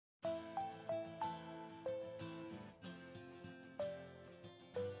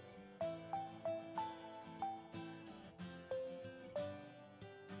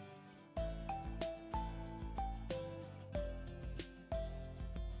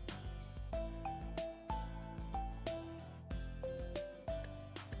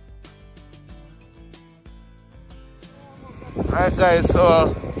Alright guys,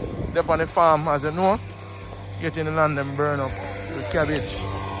 so they're on the farm as you know. Getting the land and burn up with cabbage.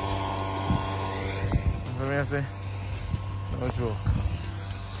 What do I say? No joke.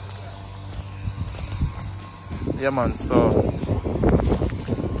 Yeah man, so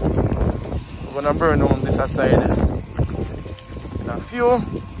we're gonna burn on this side in a few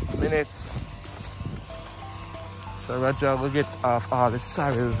minutes. So Roger will get off all the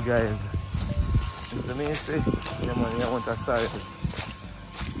sorrels guys. Is the main say? Yeah man, you want a sorrel.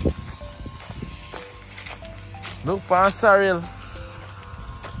 Look for a sorrel.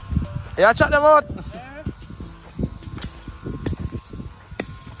 Yeah, check them out.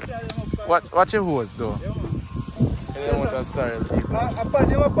 Watch your hose though. You don't want a sorrel people.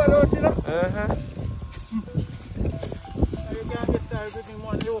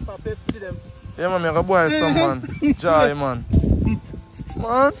 Yeah man, I can boil some man. Joy man.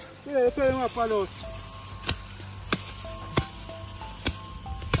 Man. Yeah, you pay him up a lot.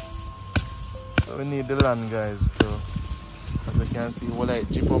 So we need the land guys too. As you can see, whole light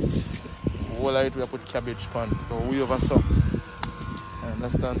chip up. Whole light we put cabbage pan. So we over some. I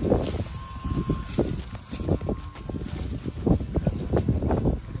understand?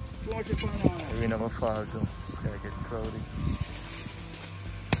 The rain never fall too. Sky get cloudy.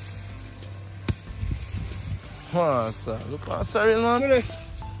 Oh, sir. Look at sorrel man.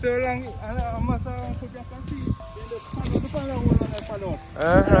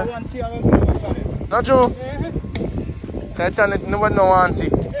 Not true. Can I tell it nobody no want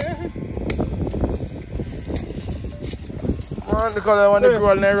it? Man, because I want to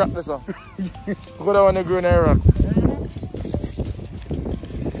grow in the rock this one. Because I want to grow in the rock.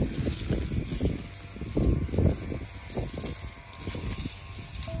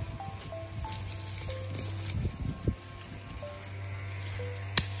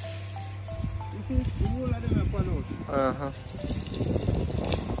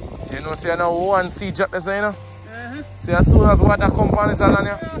 So you know, see now one seed drop this, you know? See as soon as water comes on this land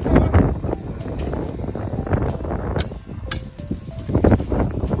here.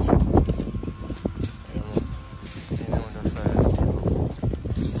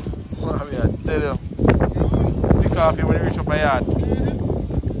 What I tell you? Pick off you when you reach up my yard.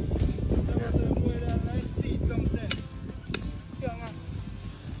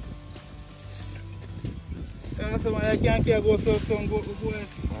 I can't go so some go.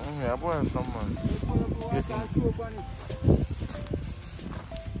 Yeah, boy, some man.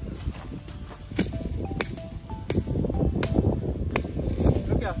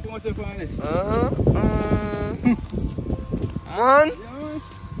 Look at too much of this. Man.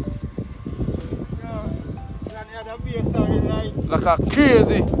 Like a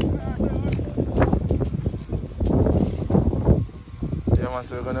crazy. Yeah man,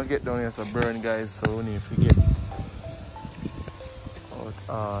 so we're gonna get down here so burn guys, so we need to get out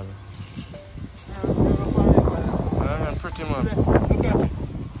all. Man, pretty man.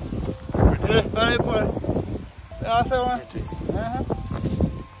 Pretty.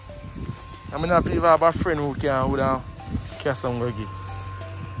 I mean, if you have a friend who can catch some reggae.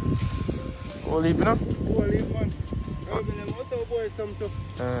 All leave, you know? All leave, man.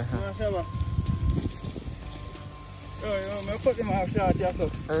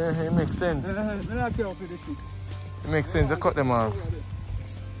 It makes sense. It makes sense to cut them off.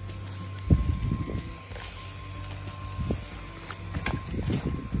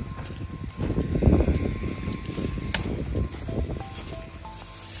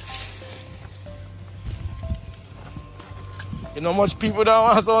 You know much people that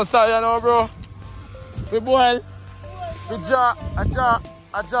want some sorry now, bro. We boil. We jar, a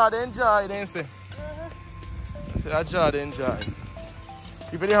jar they enjoy, they say. A jar they enjoy.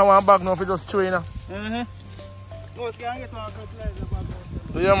 If you don't want a bag now, you just throw in it.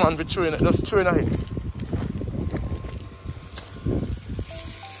 Yeah man, we throw in it, just throw in it.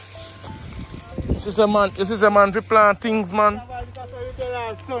 This is a man we plant things, man.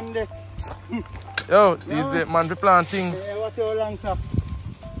 Yo, this is the man we plant things. Yeah, what's your long top?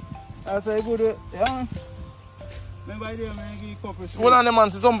 That's a good, yeah. Remember I give you a couple of seeds. Hold on the man,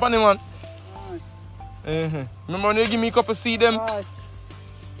 see some funny man. Remember when you give me a couple of seeds them? Right.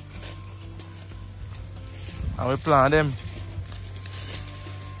 And we plant them.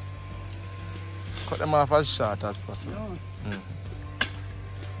 Cut them off as short as possible.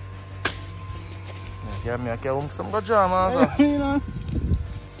 Yeah, I can some good job, man. You know,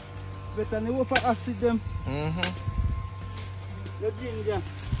 better than over acid them. The ginger.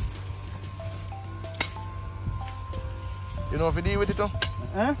 You know if you deal with it, though?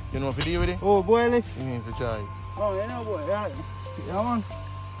 Huh? You know if you deal with it? Oh, boil it. You need to try it. Oh, you know, boy. Yeah, man.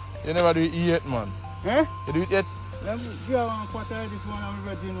 You never do it yet, man. Huh? You do it yet? Let me grab one pot of this one and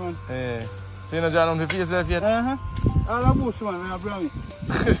virgin one. Yeah. So you know John on the face left yet? All the bush one when I bring it.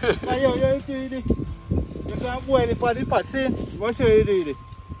 You can boil it for the pot, see? What show you do it?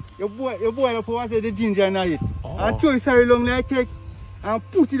 You boil up what the ginger in it. And throw it very long like cake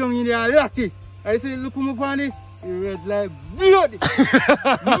and put it down in there and lock it. I say, look upon it. You red like blood.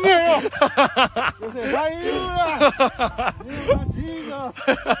 Mirror. You say, hallelujah. Jesus.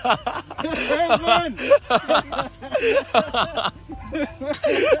 Amen.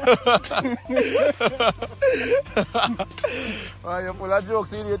 Oh, you full of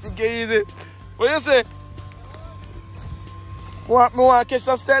jokes, you think it's easy. What you say? What, me want to catch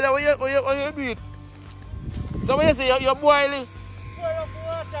that style? What you do it? So what you say? You boil it?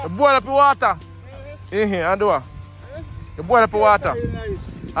 You boil up the water? And do what? You boil up the water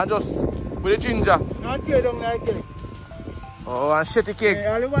and just with the ginger. Not tear down like cake. Oh, and shit the cake.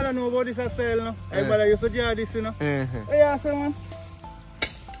 Yeah, all you want to know about this style now. Everybody used to jar this, you know. Yeah, so man.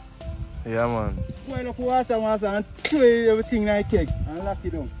 Yeah, man. Boil up the water and throw everything like cake and lock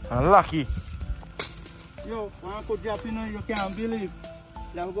it down. And lock it. Yo, when I could drop, you know, you can't believe.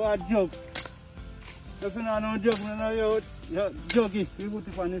 You go a jug. If you don't know jug, you know, you jug it, you put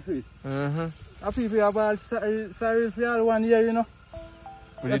it on the fridge. And people have all sorry for all 1 year, you know.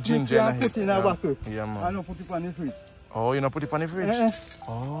 With the ginger in put it in a bottle. Yeah, man. And you put it on the fridge. Oh, you don't put it on the fridge?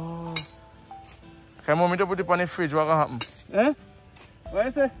 Oh. Can you put it on the fridge, what will happen? What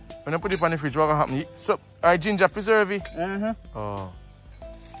you say? When you put it on the fridge, what will happen? So, ginger preserve it? Oh.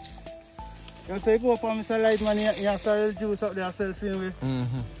 You say go up on Mr. Lightman, you have sorrel juice up there sell same way.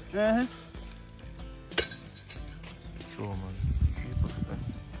 Sure, man. Keep us there.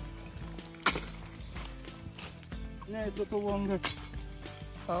 Nice little one there.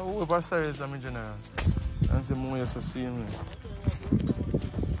 Who are sorrels, I mean, general? And some more you see me.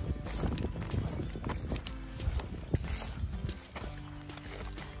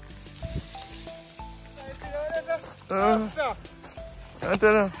 I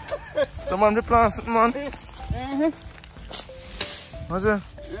tell you, someone be plant something, man. What's that?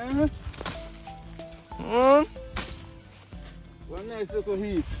 One nice little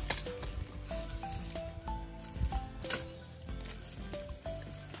heat.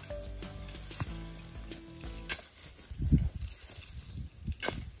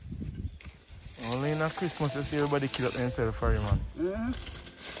 Only in Christmas you see everybody kill up themselves for you, man.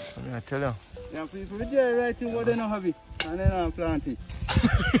 I tell you. Yeah, people there right in what they don't have it. And then I plant it.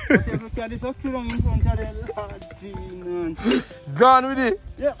 But if you carry this up too long in front of them, Lord Jesus. Gone with it?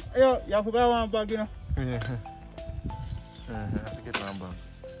 Yeah, you have to get one bag, you know. Yeah. I have to get one bag.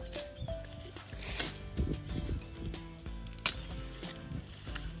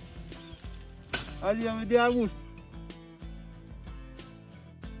 I'll give you the wood.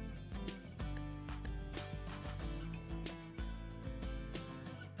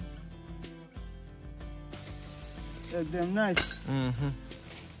 Egg them nice.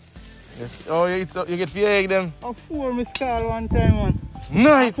 Yes. Oh, you get to egg them? I 4 me skull one time, man.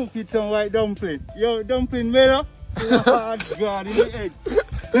 Nice. I cook it some white dumpling. Yo, dumpling made up. Oh, God, in the egg.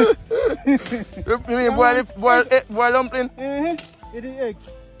 You mean boil dumpling? In the egg.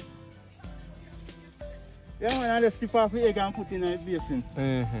 Yeah, man, I just strip off the egg and put in a basin.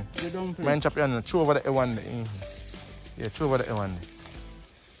 The dumpling. Man, chop it throw over the one there. Yeah, throw over the one there.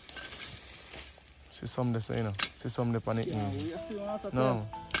 See some there, so you know. See some there on it. No.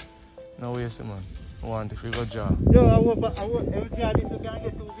 No waste, man. I want if you go jar. Yo, I work every jar this you can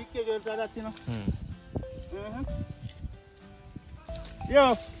get 2 big cages of that, you know.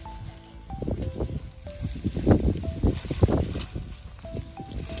 Yo.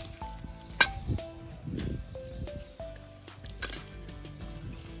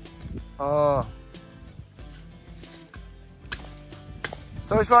 Oh.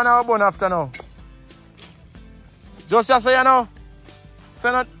 So which one are we born after now? Just say you know?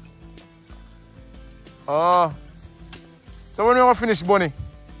 Say not. Oh. So when you going to finish bunny?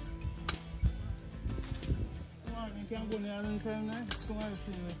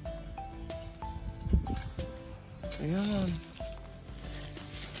 Yeah, man.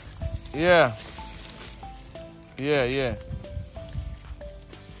 Yeah. Yeah.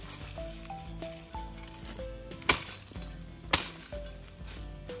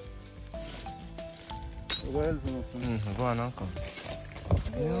 Well, go on, uncle.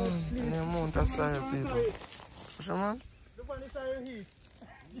 Yeah, mount a sorrel, people. What's your man?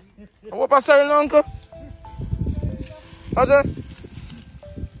 What a sorrel, uncle? How's that?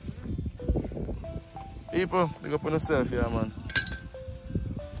 People, big up on yourself here, man.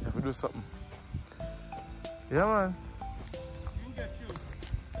 You have to do something. Yeah, man.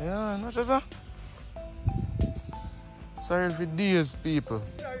 Yeah, man. What's that? Sorrel for days, people.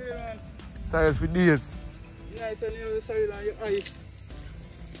 Sorrel, man. Sorrel for days. Yeah, I tell you, sorrel on your eye.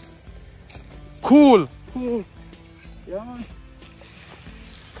 Cool. Cool. Yeah, man.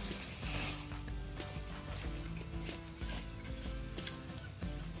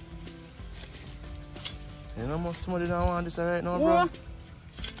 You know how somebody don't want this right now, bro? What?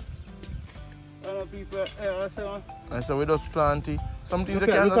 People, and so we just plant it. Some things look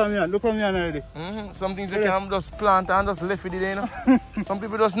you can look just... Look at me already. Some things you can just plant and just left it, you know. Some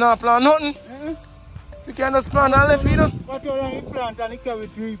people just not plant nothing. You can just plant and left it, you know. What you plant and it carry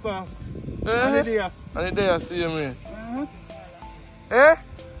 3 parts. And the day I see me. Eh?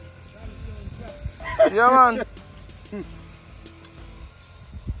 Yeah, man.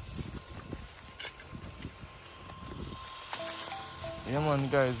 Yeah, man,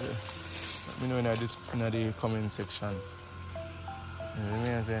 guys. Let me know in the comment section. You know what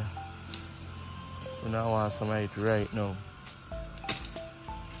I say? We don't want some of it right now.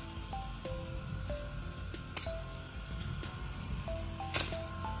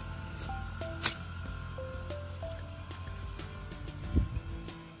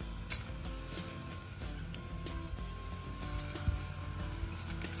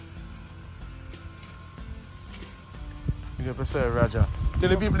 You get to Raja. Tell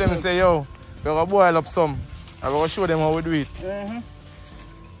the people them say, yo, we're going to boil up some. I'm going to show them how we do it.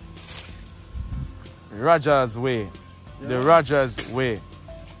 Raja's way. Yeah. The Raja's way.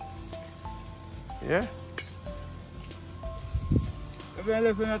 Yeah? If I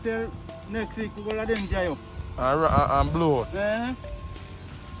left until next week, we're going to them dry up. And blow.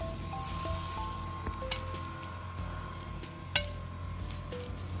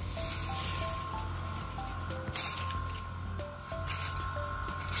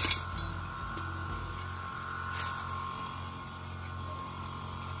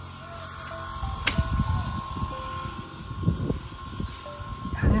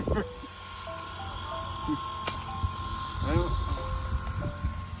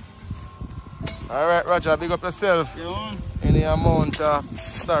 Alright, Roger, big up yourself. Yeah. Any amount of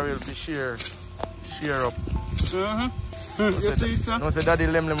sorrel to share up. You see it, sir? No, say Daddy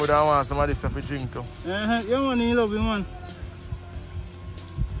Lem would want some of this stuff to drink too. Yeah, man, he love him, man.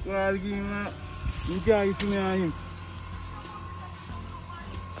 So I'll give him a enjoy to me and him.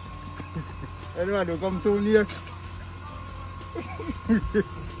 Everybody come too near.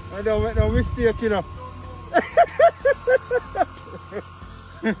 I don't make no mistake, you know.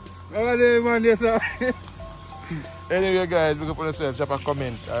 Anyway, guys, look up on yourself, drop a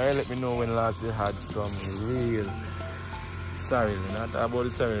comment. Alright, let me know when last you had some real sorrel. Not about the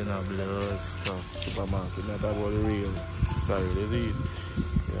sorrel now, the stuff, supermarket. Not about the real sorrel, you see it?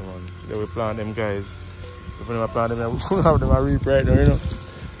 Yeah, man. So then we plant them, guys. If we never plant them, we'll have them a reap right now, you know.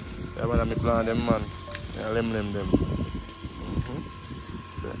 Yeah, man, me plant them, man. Yeah, lem them.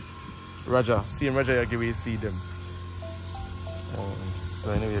 Yeah. Roger, see him, Roger, you give you see them. So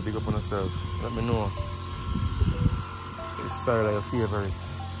anyway, big up on yourself. Let me know if sorrel are your favorite.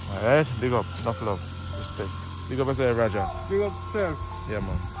 Alright? Big up. Enough love. Respect. Big up yourself, Raja. Big up yourself. Yeah,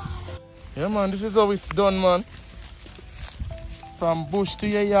 man. Yeah, man. This is how it's done, man. From bush to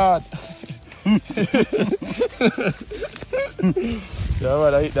your yard. Yeah,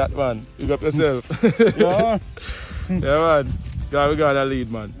 man. I eat that, man. Big up yourself. Yeah. Yeah, man. Yeah, we got a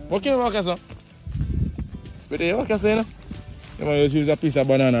lead, man. What can you walk, sir? But you walk, sir, you know? You man, use a piece of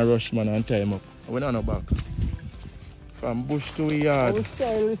banana rush, man, and tie him up. We're not no back. From bush to yard. Our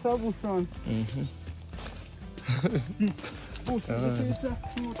style is a bush, man. Bush,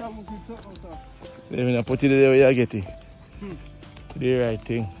 you put it there where you get it. The right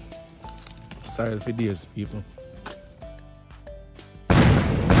thing. Sorrel for days, people.